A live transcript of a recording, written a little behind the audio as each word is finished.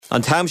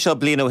An taim seo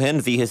blian ó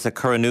hin bhí his a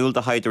choranúil de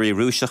haidirí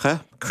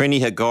rúiseacha,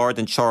 cruiníthe gard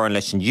an teoran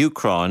leis an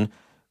Ucrán,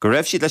 go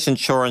raibh siad leis an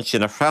teoran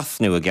sin a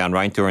thrasnú a gceann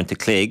roiintúirn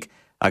cléig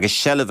agus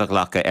sellmhah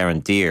lecha ar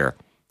an dír.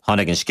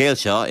 Tháinig an scéil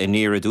seo in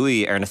níor a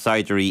dúí ar na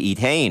saidirí iad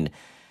hain.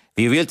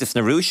 Bhí rialtas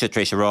na rúise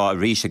tréis rá a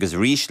rís agus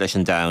rís leis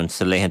an domhan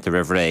sa léhananta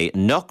rah ré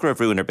nach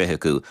raibh rúnar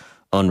betheú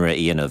ionra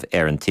íanamh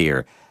ar an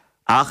tír.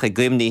 Ach a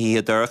gcuimní hí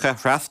a dúrcha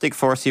thrastig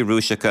fórsaí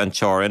rúiseacha an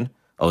teoran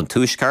ón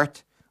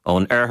túisceart,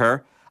 ón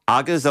orthair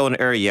agus ón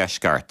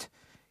dheisceart.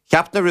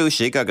 Cheap na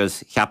rúisigh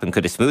agus cheapan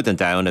chud is smúd an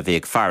domhan a bhí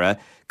ag fara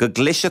go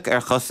gliseach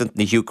ar chosint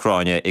na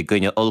Ucráine i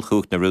gcuine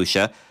ulchúcht na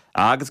rúise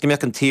agus go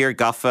mbeadh an tír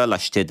gafa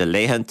leis de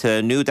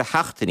léhananta nó de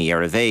heachtaí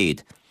ar a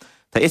bhéid.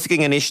 Tá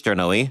iscing an istear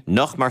nóí,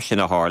 nach mar sin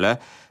a hála,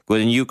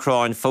 gofuil an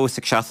Ucráin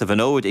fósaigh seasamh an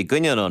ód i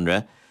gcuine an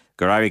ionra,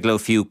 gur airí gló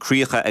fiú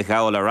críocha a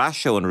ghabhfuil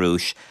aráseo an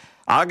rúis,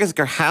 agus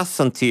gur heas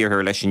an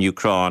tíorthar leis an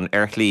Ucrán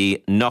ar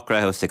chlí nach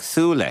raibh ag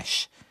sú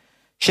leis.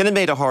 Sinna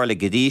méid a hála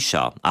go dtí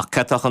seo ach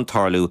catach an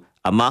tarlú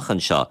amachchan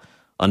seo,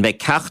 an méid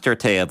ceachtar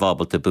té a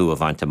bhabalta bú a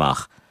bhaint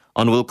amach,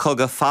 an bhfuil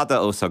cogad fada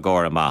os a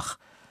gcóir amach,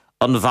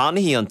 an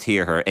bhanahí an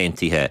tíorthar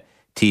aontaithe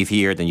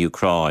tíomhhíor den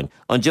Ucráin,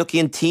 an dúchaí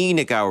an tí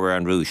na gabhar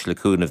an rúis le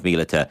cúnamh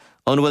mílete,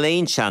 an bhfuil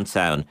éon seans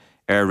ann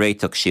ar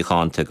réiteach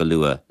síocháanta go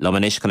lua.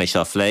 Lamanis chun é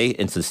seo phlé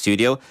in san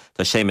studio,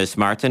 tá Seamus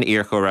Martin,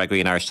 íorchóir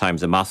againn Irish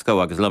Times in Moscow,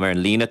 agus lumar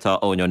an lína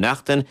tá Ónio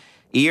Nachtan,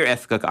 ír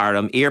efigach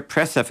aram, ír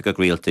press efigach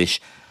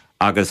rialtais,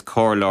 agus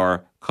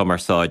córlár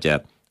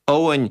cumarsáide.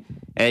 Óin,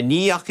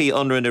 níachaí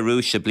ionra na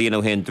rúise blian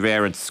ó hin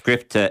dréir an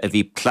scripte a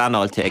bhí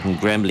planáilte ag an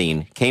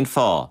Gremlin. Cén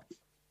fá?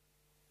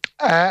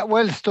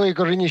 Well, stoi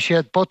go rinne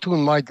siad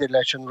botún maidide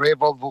leis an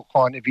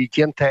rébalbúcháin a bhí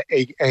dianta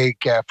ag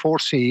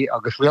fórsaí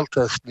agus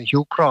rialtas na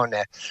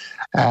Ucráine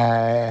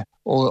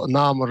ó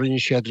náam rinne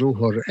siad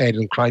rúthar ar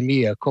an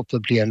Crimea coppla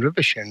bliain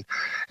ribh sin.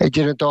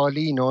 Idir an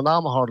dálín ó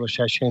náam hála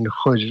sé sin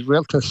chuir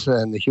rialtas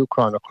na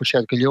Ucráine chu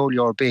siad go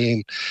leor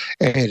béin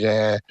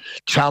ar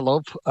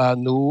trealamh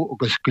nó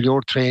agus go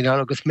leor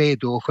tréinear agus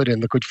méadú chuir in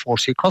na chuid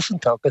fórsaí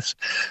cosanta agus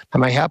tá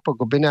mai heapa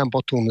go bine an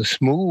botún na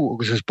smú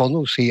agus is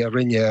bonúsaí a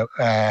rinne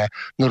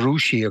na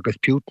Rúsí agus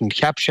Putin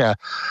cheapse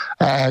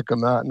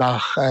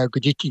nach go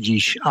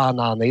dtidís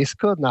an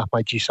éasca nach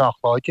mai dí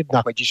sáchláidir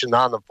nach mai dí sin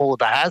an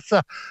bóda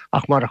heasa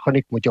ach mar a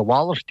chonig mu de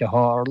bhhailirte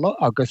hála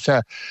agus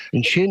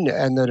in sin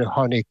anar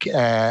chonig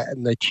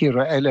na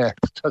tíre eile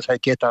tas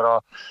get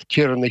ar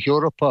tíre na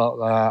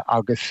Europa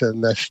agus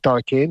na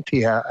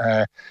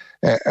stáitíntaithe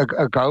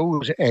a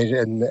gáir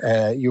ar an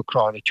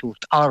Ucráine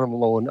túirt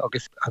armlón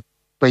agus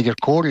beidir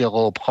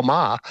cóirleóp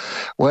chamá,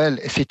 well,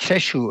 is it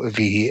treisiú a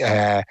bhí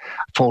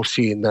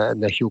fórsaí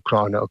na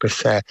Ucráine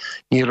agus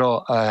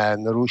níró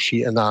na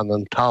Rúsí an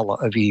an talla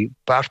a bhí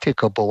barrtaí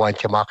go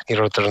bhhaint amach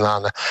níró an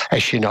anna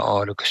sinna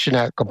áil, agus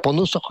sinna go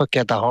bunúsacha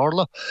cead a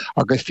hála,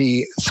 agus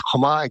bhí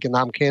chamá ag an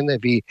am céine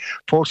bhí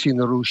fórsaí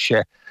na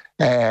Rúise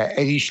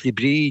Erís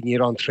Librí,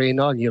 níor an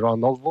tréna, níor an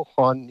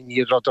nolbhcháin,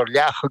 níor radidir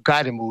lecha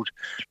garimúr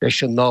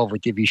leis an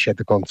nábhaid a bhí sé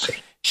a gonsa.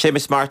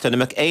 Seamus Martin,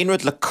 amach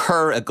éonrad le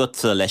cur a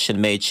gutsa leis an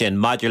méid sin,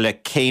 maidir le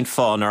céin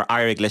fáin ar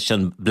airig leis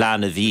an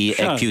blána bhí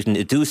ag Putin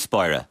i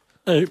dúspáire.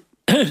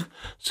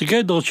 Sa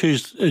gédó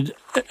síos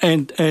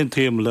ein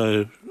tíam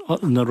le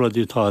na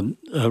rudítá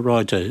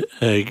ráide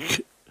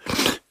ag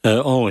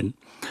óin.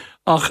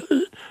 Ach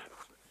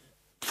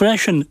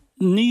freisin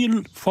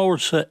níl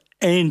fórsa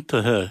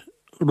éontathe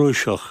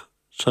rúiseach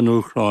san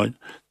Ucráin.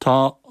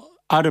 Tá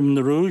Adam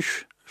na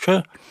Rúis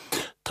se,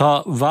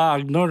 tá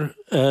Wagner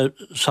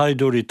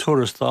saidúí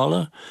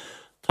tuarastála,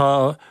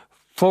 tá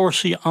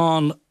fórsaí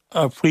an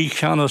a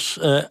phrícheannas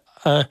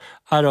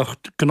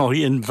aracht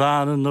gnáí in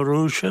bhean na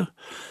Rúise,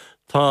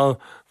 tá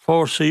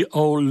fórsaí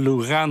ó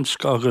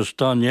Lugansk agus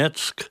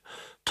Donetsk,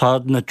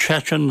 tá na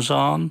Chechens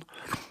an,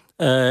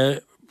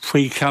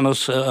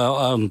 phrícheannas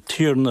an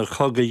tír na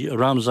chogaí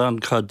Ramzan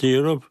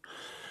Kadyrov,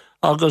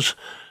 agus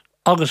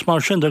mar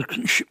sin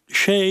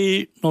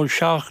sé nó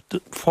seacht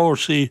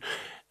fórsaí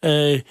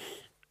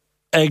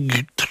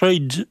ag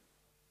tríd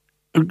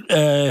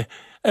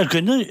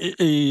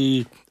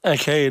a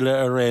chéile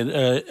ar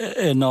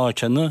in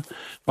áiteanna,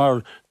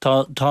 mar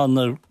tá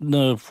na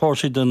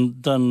fórsaí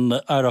den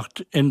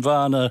aireacht in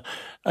bheana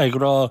ag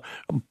rá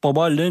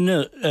bobáil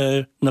linne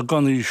na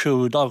gunaí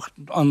siúd ach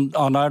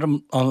an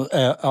airm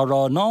a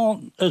rá ná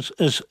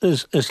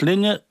is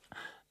linne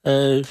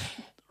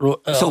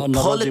So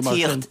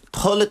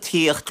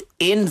politiíocht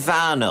in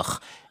bheanach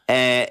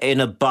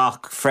ina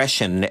bach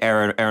freisin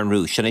ar an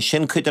rúis, sin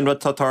sin chuid an rud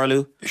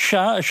tátarlú?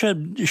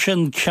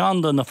 Sin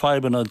ceanda na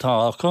feibanna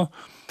tácha,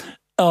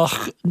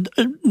 ach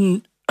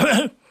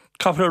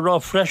caithfear rá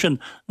freisin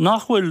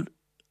nach bhfuil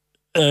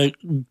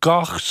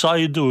gach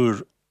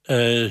saidúr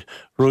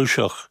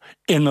rúiseach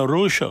ina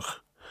rúiseach.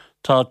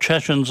 Tá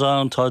Chechens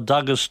an, tá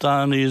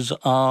Dagestanis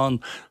an,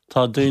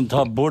 tá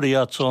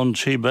Buryats an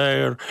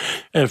Sibéir,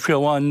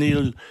 fiomháin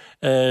níl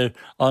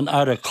an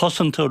ara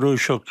cosanta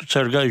rúiseach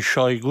Sergei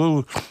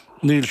Shoigu,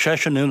 níl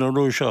Chechen ina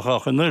rúiseach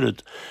ach an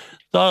nuad.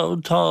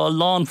 Tá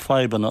lán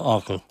feibanna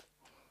acu.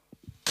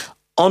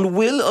 An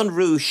bhfuil an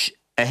rúis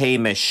a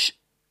héimis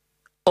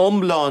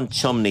Omláin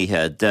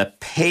tiomníthe de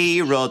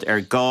péród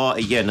gá a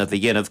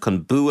dhéanamh chun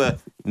bua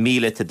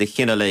míle de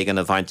chinnalégan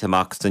a bhaint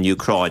amach in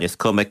Ucrain. Is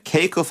cum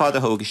cé go fad a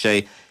thóga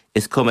sé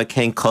is cum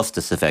cén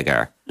costa sa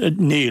bheitgar.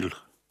 Níl.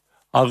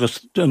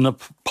 Agus na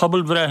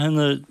pobl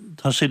breithinne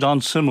tá siad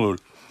an simúl.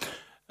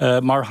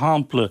 Mar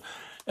hampla,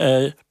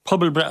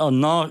 pobl breit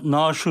an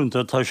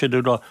náisiúnta tá siad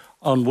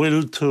an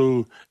bhfuil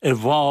tú i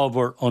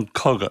bhábhar an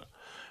coga.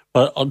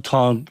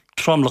 Tá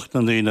tromlacht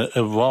na dtíine i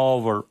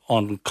bhábhar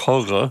an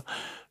coga,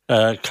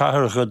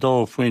 caithreacha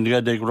dó faoin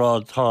rédig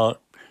rád tá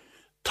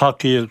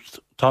takeíocht,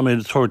 tá mé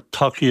tuair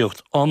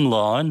takeíocht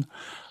online,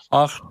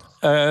 ach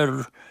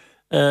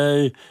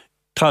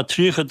tá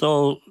trícha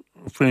dó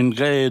faoin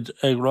réad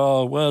ag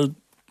rá, well,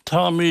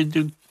 tá mé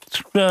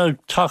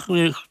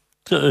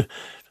takeíocht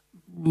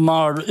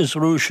mar is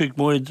rúisig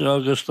muid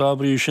agus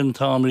tábrí sin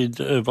tá mé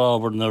i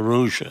bhábhar na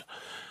rúise.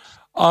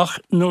 Ach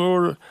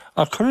nuair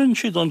a chuann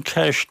siad an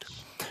ceist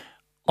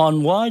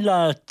an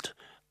bhaile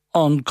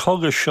an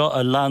coga seo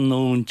a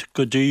leanúint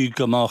go dtí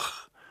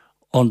gomach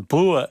an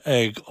bua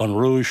ag an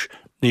rúis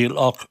níl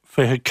ach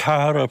fithe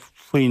cara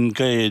faoin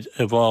géad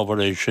i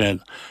bhábhar é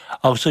sin.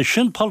 Agus é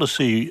sin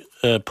policy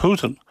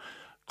Putin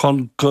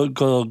chun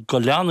go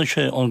leanna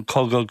sé an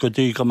coga go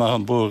dtí gomach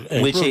an bua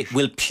ag rúis.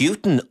 Bhfuil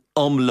Putin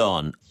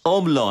omláin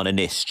in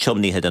is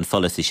tiomníthe an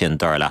policy sin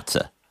dar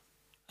lása?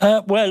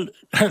 Well,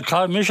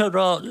 cá mis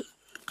rá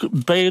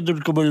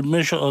béidir go bhfuil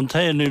mis an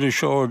taanú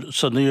seoir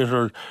san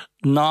níor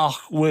nach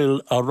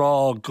bhfuil a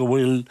rá go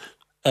bhfuil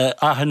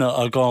aithne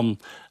a gom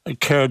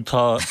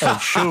céirtá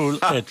siúil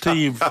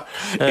tíomh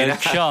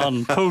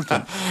Sean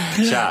Putin.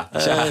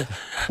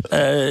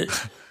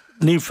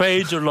 Ní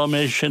féidir le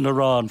mé sin a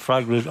rá an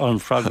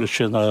freagla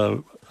sin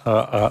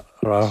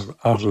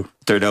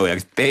There no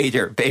agus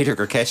Beidir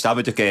gur ceist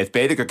abide géad,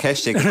 Beidir gur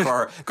ceiste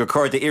go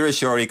chuir de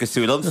iriseoirí go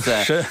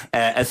súlamsa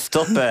a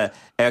stoppe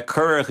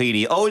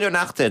curachíní óidir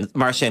nachtain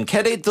mar sin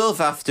cé é dul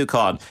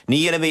bheftúáin,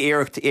 ní dhéanam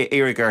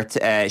éirigart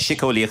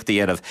sicóíocht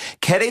dhéanamh.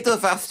 Cé é dul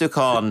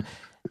bheftúáin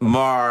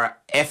mar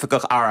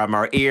efagach aram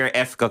mar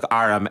efagach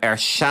aram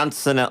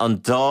seansanna an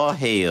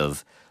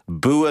dáhéamh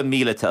bua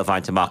mílete a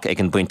bhaint amach ag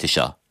an buinte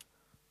seo.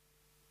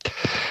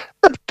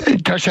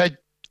 Tá sé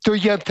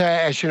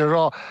dúhéanta sin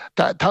rá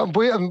tá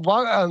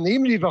an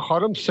imlí bh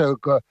chorumsa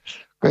go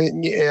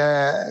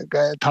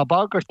tá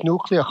bagart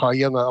núcleacha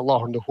dhéanana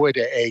láthar na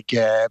huide ag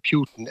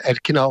Putin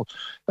cinál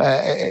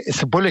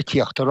is a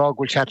buletíocht a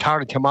rágúil sé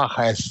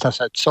tarntaachcha tá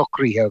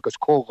socríthe agus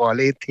cógáil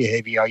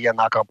éontaithe bhí a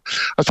dhéanagam.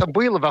 As an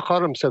buile bh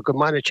chorumsa go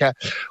mainite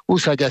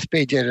úsáid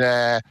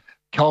spéidir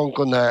ceann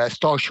gon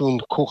stáisiún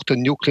cóchta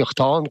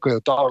núcleachtáin go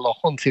dála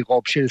chunsaí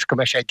gáb sin go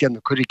me sé déanana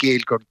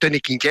curigéil gur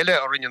duine cin geile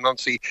a rinne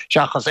ansaí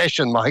seachas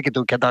éisisin má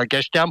hiigeú cedá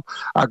geisteam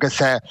agus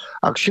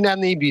sin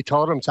aní bí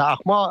tárumsa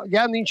ach má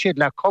dhéanaín siad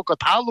le cogad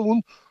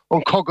talún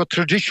an cogad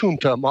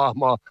tradiisiúnta má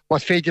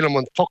féidir am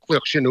an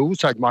folclaach sin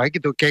úsáid má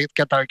hiigeú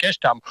cedá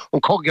geisteam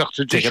an cogaíocht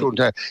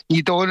tradiisiúnta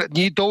ní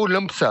dó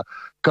limpsa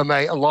go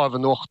mé a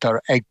láhan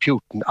ochtar ag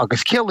Putin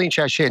agus célín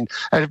sé sin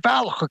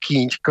bhealcha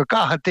cínt go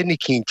gatha duine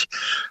cínt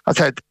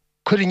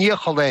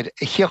chuiríochail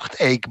a chiocht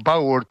ag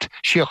báirt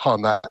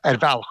siochanna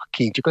bhealcha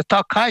cínte, go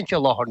tá caiinte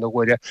láthar na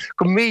bhuire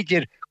go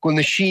méidir go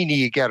na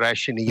síní i gceir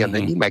sin na dhéanana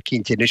ní me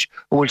cintinis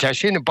bhfuil sé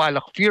sin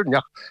bailach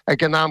fíorneach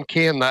ag an náam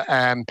céanna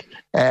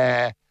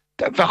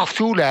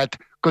bheachsúlaid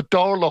go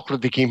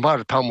dálachra cí mar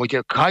tá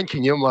muide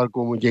caiintinne mar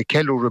go muide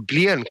ceú a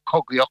blian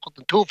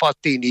cogaíocht an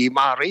túfátíí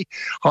marí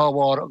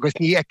háhhar agus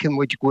ní ecin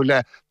muide go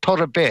le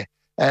tora be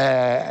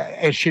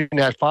sin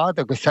fád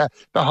agus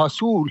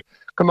hasúl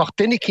goach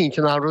duine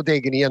cinnte ná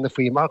rudégan íana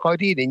faoí mar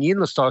cháidí in íon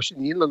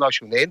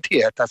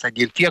náisiúnéntia tá a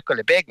ggéil fiacail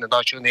le beag na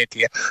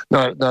náisiúnétia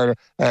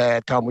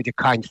tá muide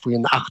caiint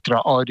faoin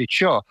achtra áirid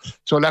seo.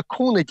 So le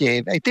cúna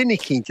déobh ag duine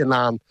cinnte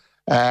ná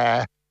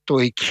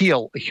dói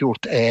cíal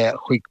thuúirt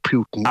chuig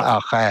Putin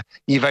ach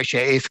ní bheith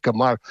sé éasca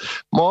mar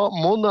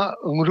múna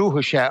an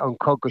rútha sé an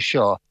coga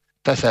seo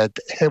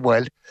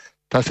bhfuil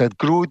Tá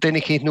grú duine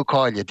chénú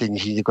cáile duine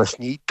sí agus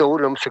ní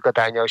dólam sa go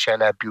daine se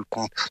le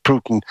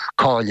Putin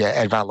cáile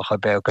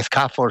bhealacha be agus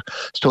cafor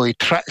stoi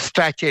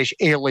stratéis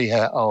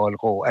éalaithe áil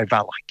go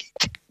bhealacha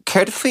cínt.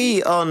 Ceir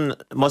faoi an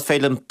más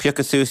félim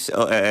piocasús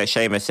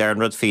sémas an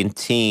rud faoin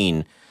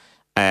tí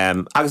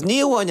agus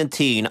ní bháin an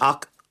tí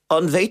ach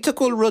an bhéite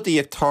goil rudaí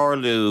ag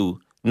tarlú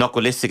nach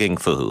go lissiging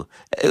fuhu.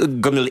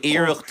 Gomil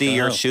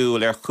iirechtaí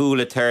siúil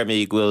chúla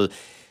termí ghfuil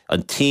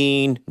an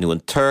tí, nó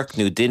an Turk,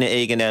 nó duine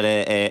éigen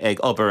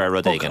ag obair a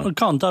rud éigen.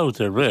 Gan dáit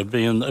ré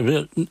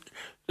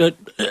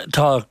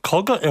tá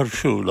coga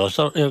siúil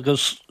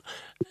agus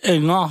i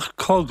ngach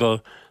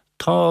coga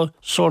tá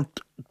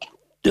sort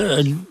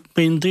bíon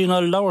duine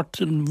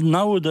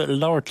náda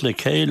labhart le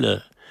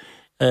chéile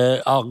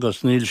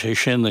agus níl sé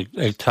sin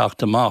ag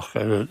teacht amach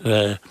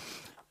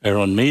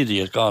an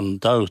média gan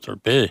dáit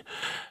bé.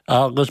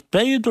 Agus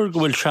béidir go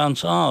bhfuil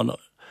seans an.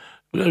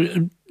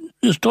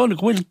 Is dóna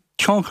bhfuil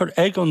Tionchar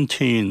ag an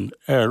tí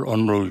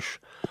an rúis.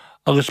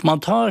 Agus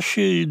mátá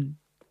si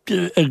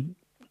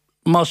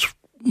má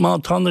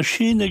tána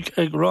sínig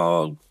ag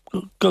rá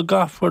go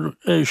gafar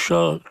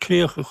seo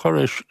críocha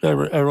choris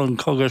an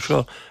cogad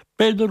seo,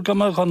 beidir go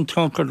meach an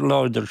tionchar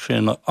láidir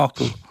sin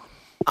acu.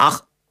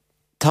 Ach,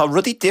 tá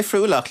rudí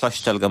difriúla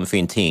chluisteil go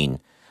fin tí.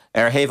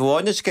 Heh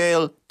bháinne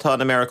scéil tá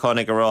an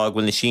Americanánig ará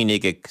bhfuil na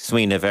sínig ag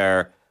smaoine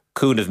bhar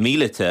cúnamh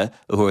mílite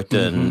a thuirt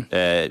den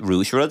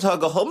rúis. Tá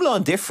go thomlá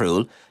an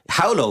difriúil,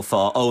 háló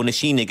fá ó na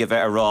sínig a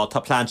bheith ará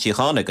tá plantí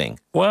chánaging.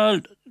 Well,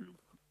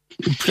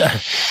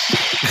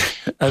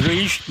 a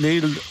rís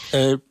níl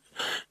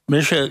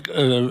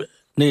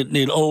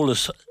níl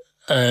ólas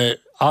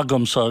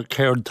agam sa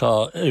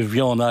céirtá I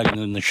bheán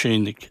agan na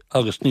sínig,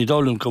 agus ní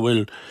dólam go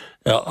bhfuil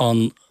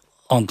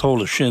an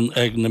tóla sin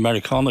ag na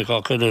Americanánig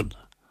ach idir.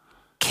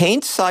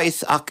 Céint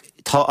sais ach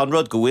tá an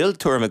rud go bhfuil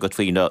tuairme go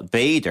trína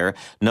béidir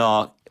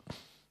ná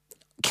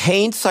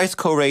céint sais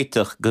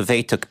córéiteach go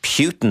bhhéiteach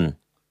Putin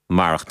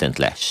marachtant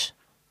leis.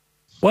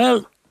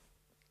 Well,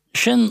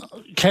 sin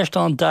ceist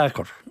an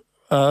dachar.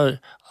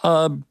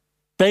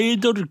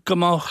 Béidir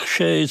gomach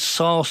sé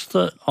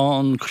sásta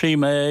an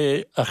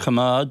Crimea a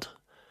chamad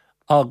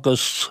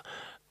agus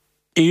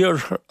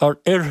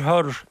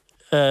irthar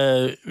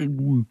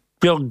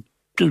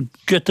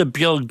gite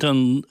beag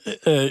den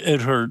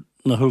irthar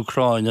na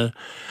Ucraine.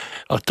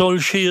 Ach dul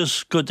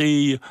sios go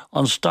dtí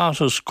an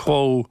status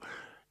quo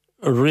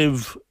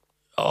ribh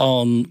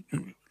an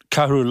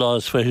carú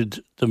lás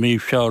feid de mí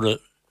seára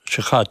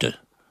se chatte.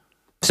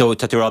 So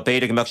tá tú á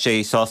béidir go meach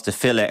sé sásta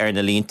fille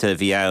na línta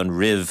bhí ann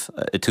ribh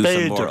tú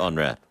san mór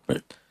anra.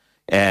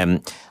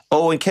 An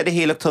cead a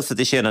héalach tusa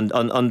sin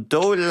an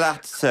dó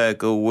leatsa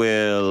go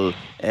bhfuil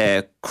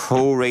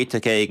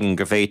córéiteach éigen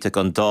gur bhhéiteach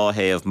an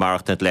dáthéamh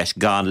marachtant leis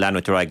gan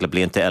leanútar ag le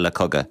blianta eile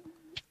coga.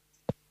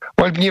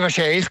 Well, ní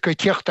sé éis go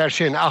tíocht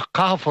sin ach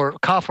cáfar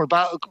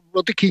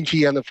rud a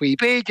cinntíí anna faoi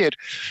béidir.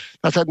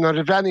 As nar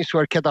a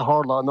bhreanísúir ce a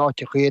hála an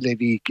áte chéile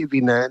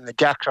hí na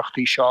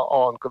deacrachtaí seo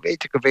an go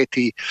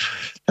bhhéití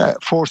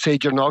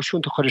fórsaídir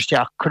náisiúnta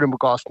chuiristeach chum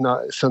gas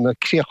sanna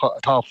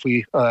críocha tá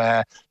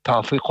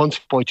faoi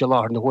chunspóide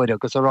láthar na huaire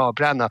agus ará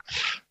brenna.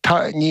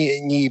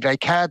 Ní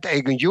bheith cead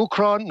ag an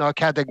Ucrán ná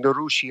cead ag na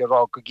Rúsí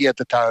ará go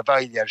géad atá a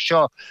bhaile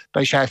seo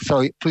bei sé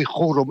faoi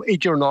chórum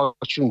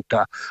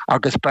idirnáisiúnta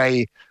agus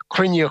bei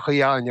crunneocha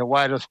dheáine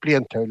bhharas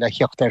blianta le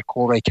cheocht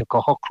córéite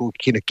go hocrúd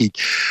cinna cíd.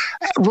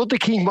 Rud a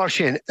cín mar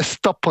sin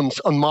stoppans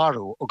an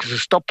marú agus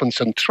stoppans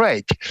an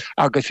treid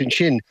agus in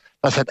sin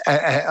as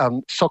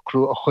an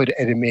socrú a chuir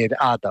méad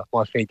ada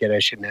mar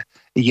féidir sinna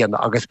dhéana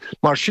agus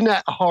mar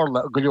sinna a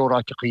hála go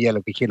leoráte go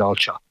dhéala go chéáil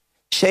seo.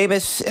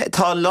 Séamus,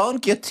 tá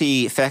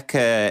lángiatí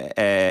feice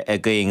a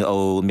going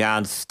ó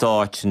meán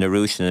stáit na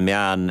Rúsin na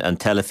meán an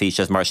telefís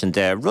as mar sin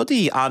de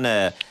rudí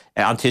anna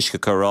an tuisce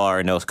go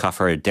rá nó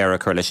caafar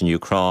deirechar leis an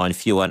Ucráin,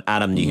 fiú an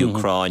anam na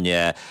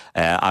Ucráine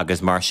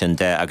agus mar sin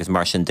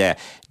de.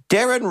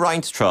 Deir an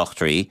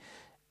reinstráchtarí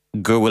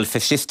gur bhfuil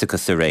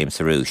fasistachas a réim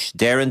sa rúis.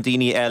 Deir an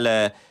daoine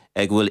eile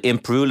ag bhfuil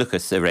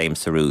imprúlachas a réim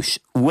sa rúis.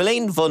 Bhfuil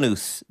éon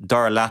bhunús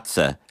dar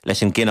leatsa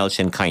leis an gcineál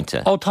sin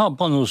cainte? Tá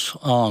bhunús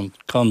an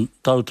gan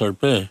dátar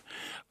be.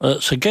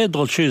 Sa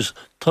géadál sios,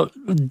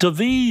 de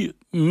bhí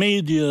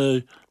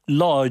média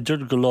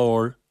láidir go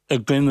leir a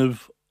gcuineh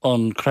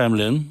an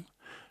Kremlin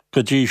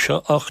go dtí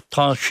seo ach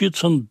tá siad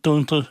san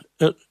dúnta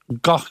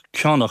gach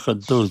ceannacha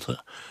dúnta.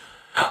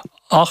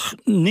 Ach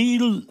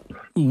níl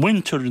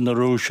winter na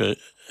Rúise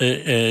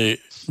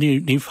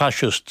ní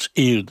fascist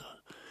iad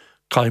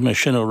cai me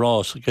sin a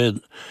rás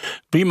agad.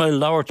 Bí me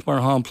lauert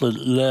mar hampla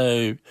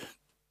le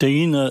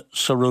daine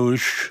sa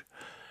Rúis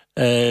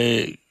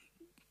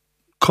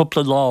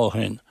couple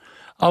láhain.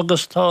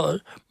 Agus tá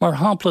mar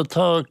hampla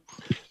tá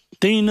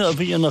daine a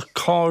bhí ina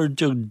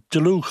cáde,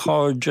 delú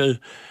cáde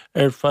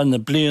fan na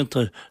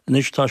blianta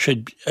níos tá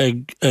sé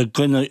ag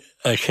gine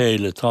a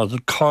chéile. Tá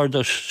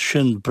cáde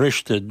sin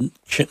briste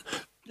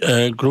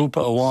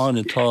grúpa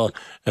amháin tá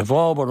a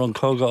bhábar an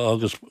coga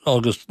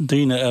agus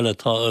daine eile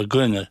tá a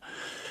gine.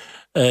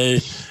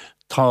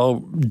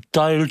 Tá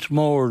dailt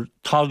mór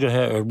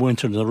tagathe ar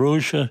winter na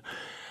Rúise,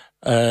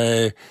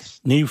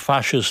 ní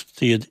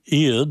fascist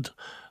iad,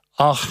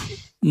 ach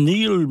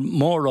níl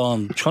mór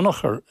an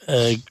tionachar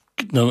ag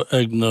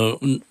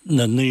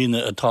na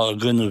níine atá a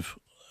gine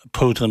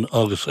Putin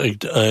agus ag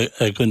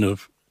gine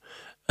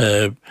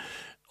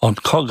an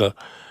coga.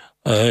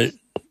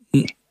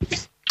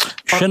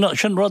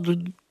 Sin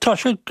rud tá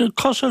sé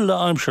cosal le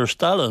aimsir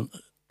Stalin.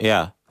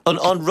 Yeah.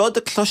 An rud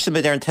a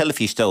cloisteid ar an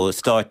telefístó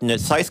start na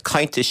 6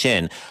 cainte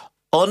sin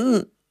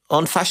an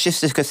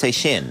fascisticha sé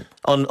sin.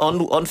 An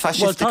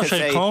fascisticha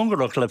sé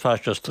congarach le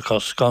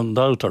fascistichas gan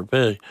dátar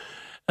be.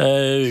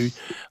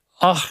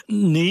 Ach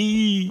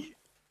níl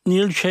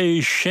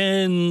sé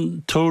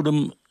sin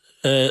túdam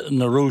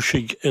na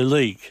Rúisig i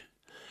lí.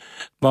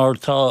 Mar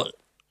tá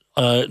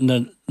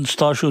na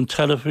stáisiún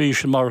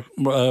telefís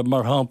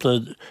mar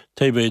hampla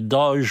TV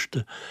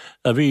dáist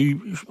a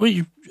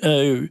bhí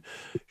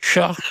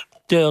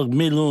 7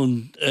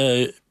 milliún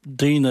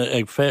daine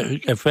ag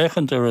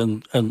fechant ar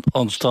an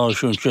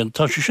stáisiún sin.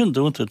 Tá sé sin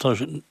dúnta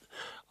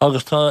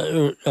agus tá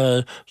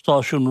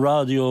stáisiún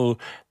radio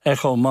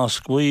Echo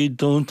Moskví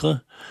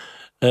dúnta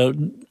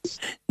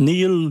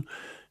Ní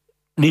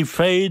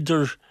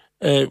féidir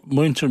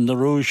muintir na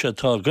Rúise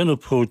tá gine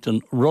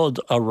Putin rud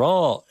a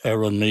rá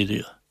an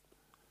media.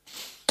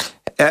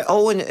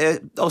 Owen,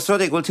 os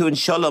rud ag bhfuil tú an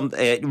seolam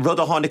rud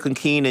a tháinig an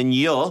cín in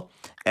jo,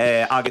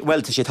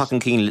 well, tá sé takean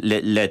cín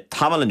le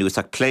tamalan nús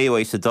ag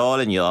pléo sa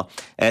dálin jo,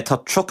 tá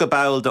truc a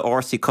bail de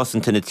orsaí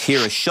cosanta na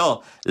tíre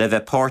seo le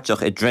bheith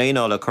páirteach i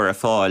dréála chur a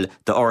fáil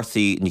de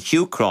orsaí na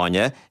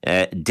Ucráine.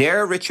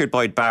 Déir Richard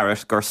Boyd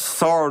Barrett gur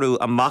sárú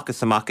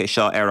amachchas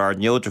seo ar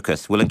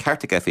neodrachas. Bhfuil an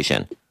ceartach fí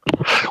sin?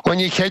 When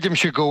you chéidim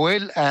se go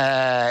bhfuil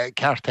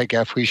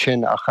ceartach fí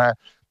sin ach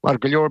mar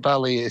go leor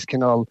bailí is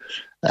cinál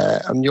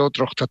an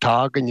neodrocht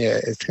táganne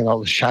is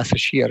cinál seasa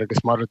siar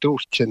agus mar a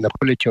dúirt sin na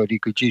politeorí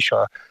go dtí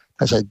seo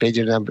as I'd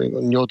beidir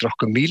neodroch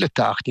go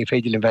míleach ní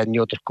féidir an bheith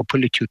neodroch go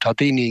politiú tá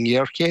daoine in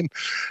ggéircéim.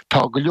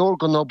 Tá go leor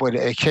go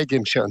nobair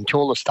chéidim se an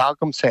teolas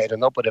tágam sé an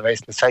nobair a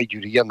bheits na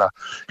saidúr dhéanana.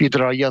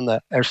 Bíidir a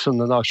dhéanana san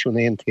na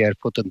náisiúnaontaí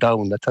put an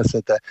dana tá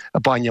a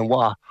bain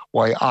wá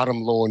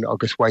armlón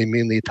agus wai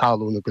mílí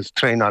talún agus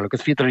tréáil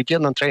agus bhíidir a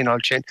dhéanana an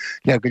tréáil sin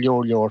le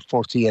go leor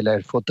fortaí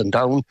eile fut an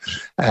dam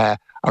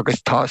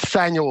agus tá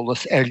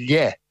sainolas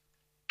lé.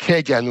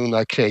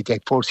 Céideanúna céid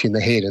ag fórsaí na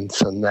héireann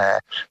san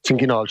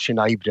gcineáil sin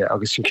aibre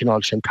agus san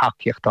gcineáil sin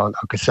takeíochtán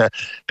agus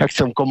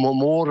peachtam go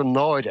mór an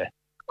náire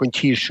gon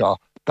tír seo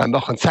ba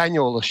meach an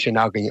sainolas sin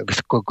agan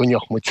agus go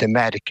gunneoch mu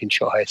American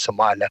seo é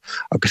Somália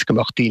agus go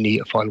meach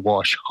daoine a fáil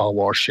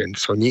cháhhair sin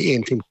so ní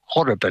aon tím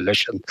chorbe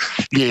leis an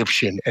léamh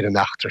sin ar an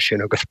achtra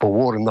sin agus ba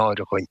mhór an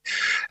náire chuin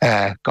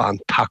gan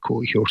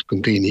takeú thuirt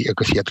gon daoine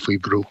agus iad faoi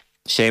brú.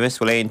 Seamus,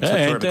 bhfuil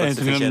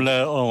éon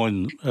le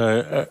óin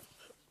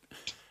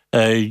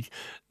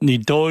ní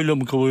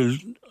dóilm go bhfuil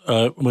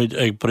muid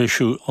ag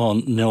brisú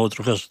an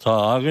neodrachas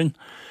tá agan.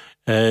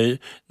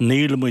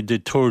 Níl muid de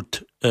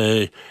tuairt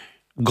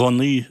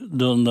gonaí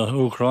don na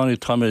Ucráine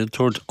tá muid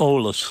tuairt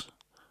ólas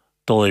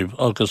dóibh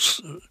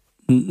agus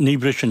ní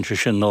brisin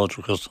sin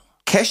neodrachas.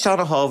 Ceist ar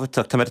a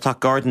hábhaach tá tá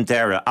gardan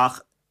deire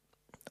ach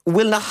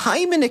bhfuil na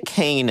haimine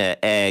céine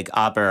ag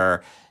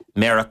aber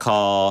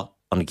Mericá,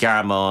 an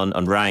Gearmán,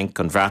 an Rank,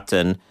 an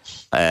Bhreatain,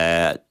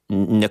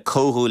 na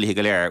cóthúlaí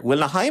go léir. Bhfuil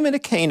na haimine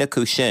céine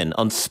acu sin,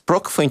 an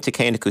spruc faointe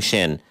céine acu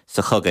sin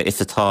sa chugad is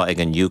atá ag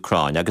an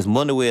Ucráin, agus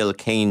muna bhfuil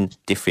cén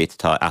difriad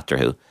atá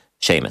aftarthú.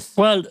 Seamus.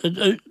 Well,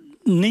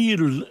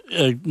 níl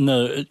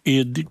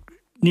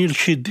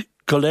siad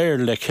go léir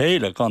le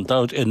chéile gan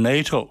dát in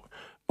NATO,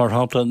 mar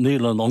hapla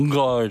níl an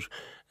Ungáir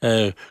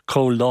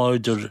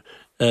cóláidir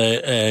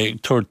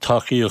tuair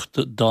takeíocht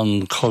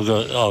don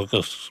chugad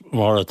agus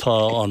mar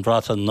atá an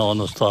Bhreatain ná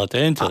na Stát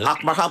Aontaithe.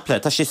 Ach mar hapla,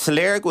 tá sé sa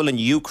léir bhfuil an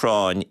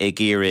Ucráin ag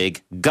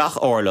géirig gach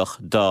orlach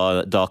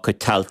dá chu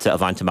talta a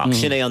bhaintach.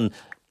 Sin é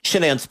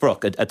an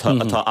spruc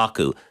atá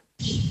acu.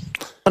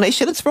 An é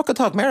sin an spruc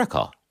atá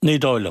America? Ní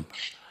dóilm.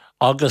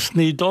 Agus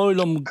ní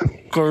dóilm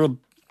gur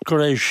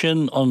é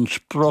sin an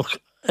spruc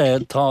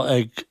tá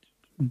ag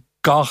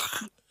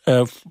gach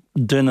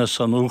duine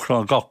san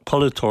Ucráin, gach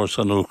politóir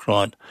san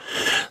Ucráin.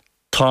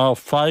 Tá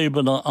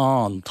feibanna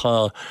an,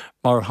 tá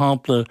mar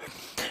hampla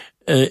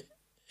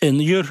in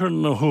dhearthair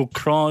na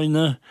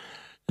Ucráine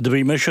de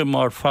bhí mise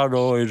mar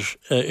fearáir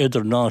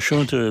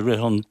idirnáisiúnta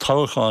rith an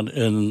toghchan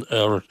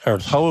ar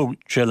thabh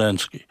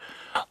Zelensky.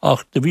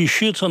 Ach de bhí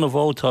siad an a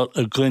bhóta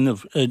a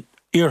gcuineh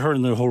dhearthair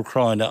na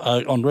Ucráine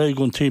an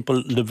réigiún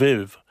timpeall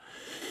Lviv.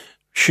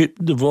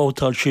 De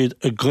bhóta siad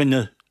a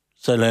gcuine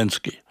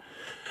Zelensky.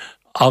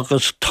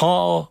 Agus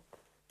tá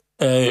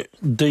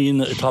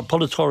tá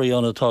politóirí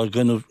an atá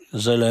gcuineh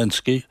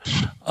Zelensky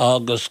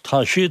agus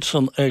tá siad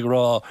san ag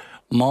rá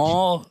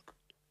má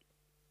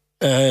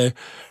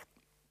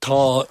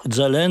tá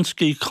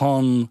Zelensky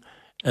chun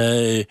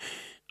an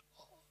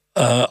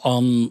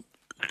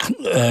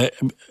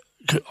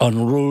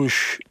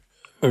Rúis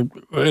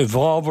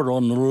bhábhar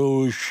an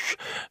Rúis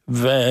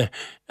bheith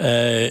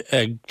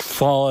ag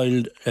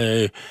fáil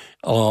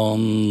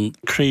an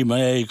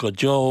Crimea go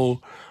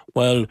deo,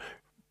 well,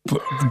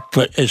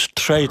 is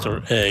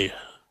traitor é.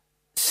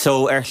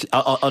 So an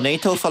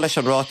éitó fáil leis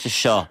an ráta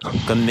seo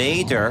go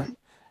méidir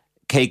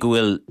cé go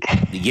bhfuil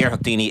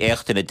dhearthach daoine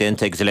éachtain na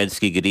duine ag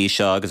Zelensky go dtí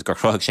seo agus gur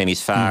chruthach sé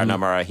níos fearr ná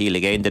mar a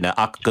thíla aon duine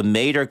ach go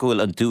méidir go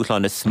bhfuil an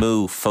dúshlán na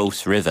smú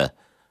fós ribhe.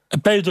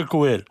 Beidir go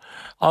bhfuil.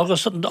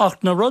 Agus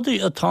ach na rudaí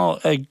atá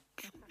ag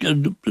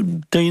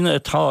daoine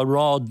atá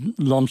rád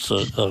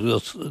lomsa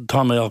agus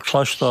tá mé a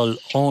chluisteáil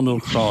an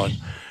Ucráin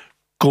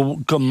go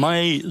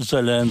mbeidh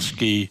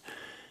Zelensky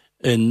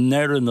in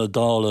neireann na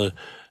dála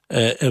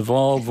i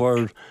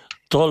bhábhar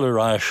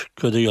dullar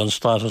go dtí an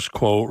status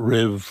quo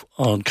ribh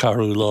an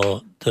carú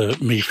lá de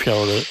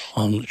mífheabhra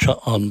an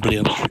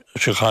bliain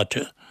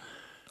siúchaite.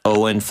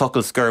 Ó in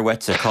focail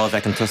scurhaite cá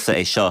bheith an tusa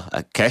é seo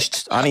a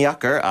ceist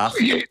aníachar ach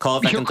cá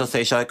bheith an tusa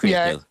é seo a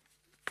críomhú.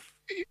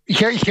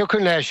 Hiú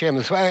chun leis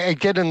sémas, ag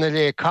dean na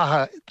ré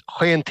catha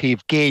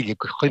chuintíomh géala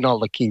go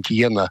chuineála cinnta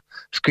dhéanana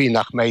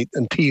scríach méid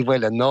an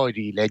tíomhfuil a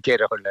náirí le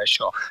déire chu leis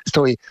seo.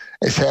 Stoi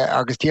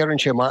agus déann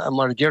sé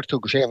mar a dúirtú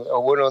go sé a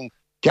bhfuil an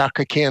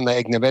dearcha céanna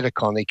ag na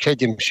Americanánaí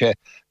credim se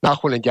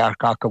nachhfuil an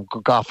dearcha go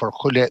gafar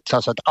chuile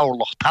tas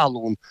álacht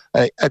talún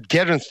a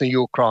dearans na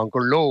Ucrán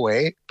gur lo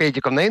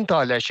beidir go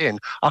néntá lei sin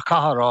a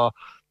caharrá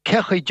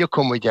cechaide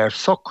cumid ar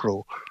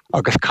socrú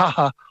agus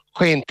caha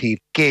chuintí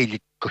géala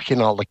go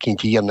chinnála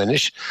cinnti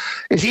dhéanais.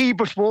 Is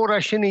íbers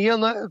móra sinna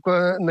dhéana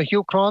na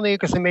Ucránnaí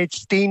agus méid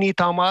stíní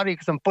támarí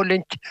agus an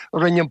bulint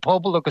rinnean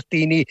pobl agus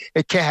tíní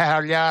i tethe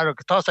ar lear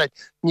agus tásaid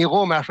ní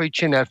rómeid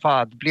sin ar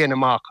fad blian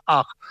amach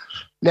ach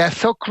le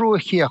socrú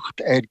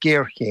chiocht ar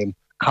géirchéim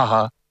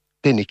caha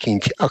duine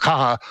cinti a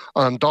caha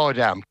an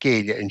dádam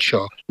géile in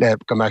seo le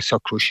go meid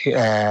socrú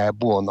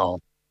buanán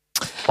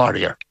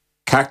fáir.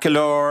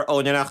 Carcalor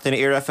ónenacht in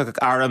Iarfa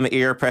Aram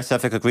Ear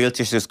Pressafic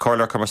Realties is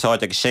Corler Commercial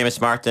agus Seamus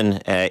Martin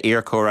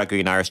Ear Corag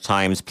in Irish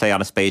Times play on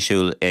a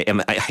spatial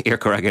Ear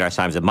Corag in Irish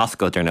Times in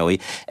Moscow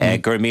Dernoi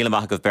gur míle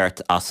mach of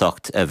Bert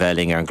asocht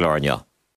Velling ar an glórinio.